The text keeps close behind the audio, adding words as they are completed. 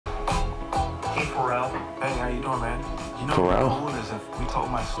Pharrell. Hey, how you doing, man? You know Pharrell? what's cool is if we told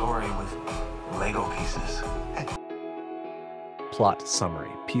my story with Lego pieces. Plot summary,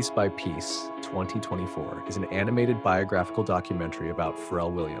 Piece by Piece, 2024, is an animated biographical documentary about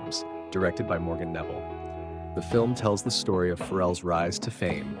Pharrell Williams, directed by Neville. The film tells the story of Pharrell's rise to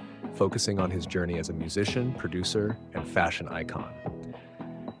fame, focusing on his journey as a musician, producer, and fashion icon.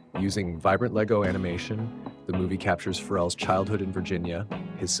 Using vibrant Lego animation, the movie captures Pharrell's childhood in Virginia,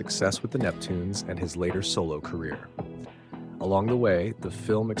 his success with the Neptunes, and his later solo career. Along the way, the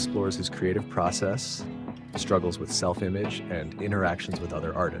film explores his creative process, struggles with self-image, and interactions with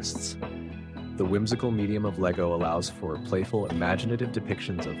other artists. The whimsical medium of Lego allows for playful, imaginative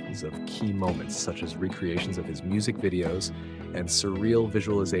depictions of key moments, such as recreations of his music videos and surreal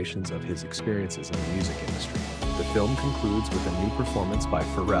visualizations of his experiences in the music industry. The film concludes with a new performance by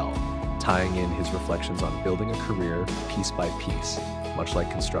Pharrell, tying in his reflections on building a career piece by piece, much like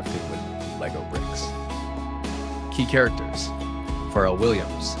constructing with Lego bricks. Key characters: Pharrell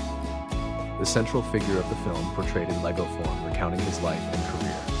Williams, the central figure of the film portrayed in Lego form, recounting his life and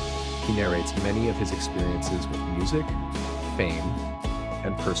career. He narrates many of his experiences with music, fame,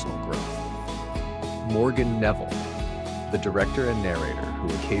 and personal growth. Neville, the director and narrator who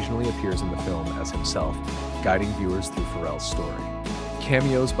occasionally appears in the film as himself, guiding viewers through Pharrell's story.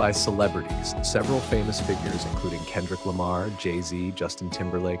 Cameos by celebrities, several famous figures including Kendrick Lamar, Jay-Z, Justin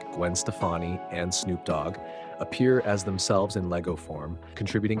Timberlake, Gwen Stefani, and Snoop Dogg appear as themselves in Lego form,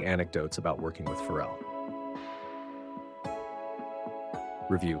 contributing anecdotes about working with Pharrell.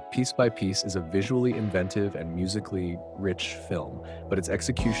 Review: Piece by Piece is a visually inventive and musically rich film, but its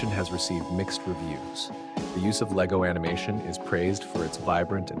execution has received mixed reviews. The use of Lego animation is praised for its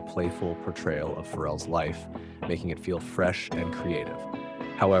vibrant and playful portrayal of Pharrell's life, making it feel fresh and creative.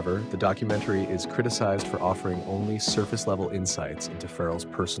 However, the documentary is criticized for offering only surface-level insights into Pharrell's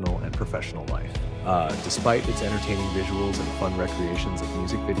personal and professional life. Despite its entertaining visuals and fun recreations of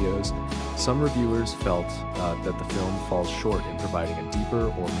music videos, some reviewers felt that the film falls short in providing a deeper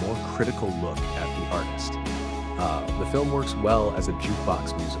or more critical look at the artist. The film works well as a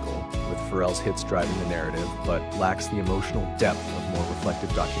jukebox musical, with Pharrell's hits driving the narrative, but lacks the emotional depth of more reflective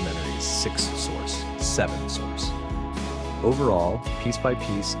documentaries 6 Source, 7 Source. Overall, Piece by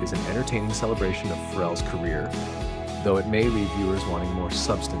Piece is an entertaining celebration of Pharrell's career, though it may leave viewers wanting more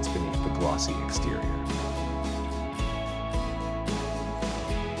substance beneath the glossy exterior.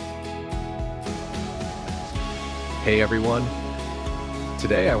 Hey everyone!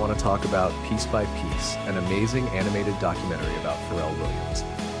 Today I want to talk about Piece by Piece, an amazing animated documentary about Pharrell Williams.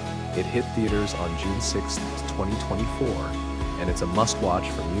 It hit theaters on June 6, 2024, and it's a must-watch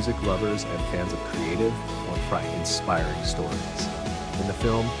for music lovers and fans of creative, inspiring stories. In the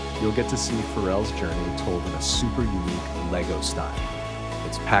film, you'll get to see Pharrell's journey told in a super unique Lego style.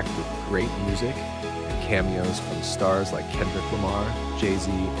 It's packed with great music and cameos from stars like Kendrick Lamar,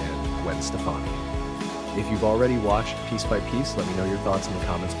 Jay-Z, and Gwen Stefani. If you've already watched Piece by Piece, let me know your thoughts in the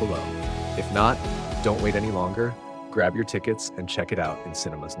comments below. If not, don't wait any longer. Grab your tickets and check it out in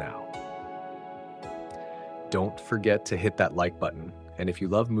cinemas now. Don't forget to hit that like button. And if you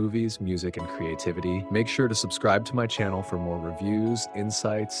love movies, music, and creativity, make sure to subscribe to my channel for more reviews,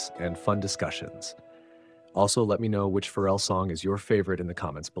 insights, and fun discussions. Also, let me know which Pharrell song is your favorite in the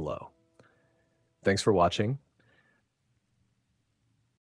comments below. Thanks for watching,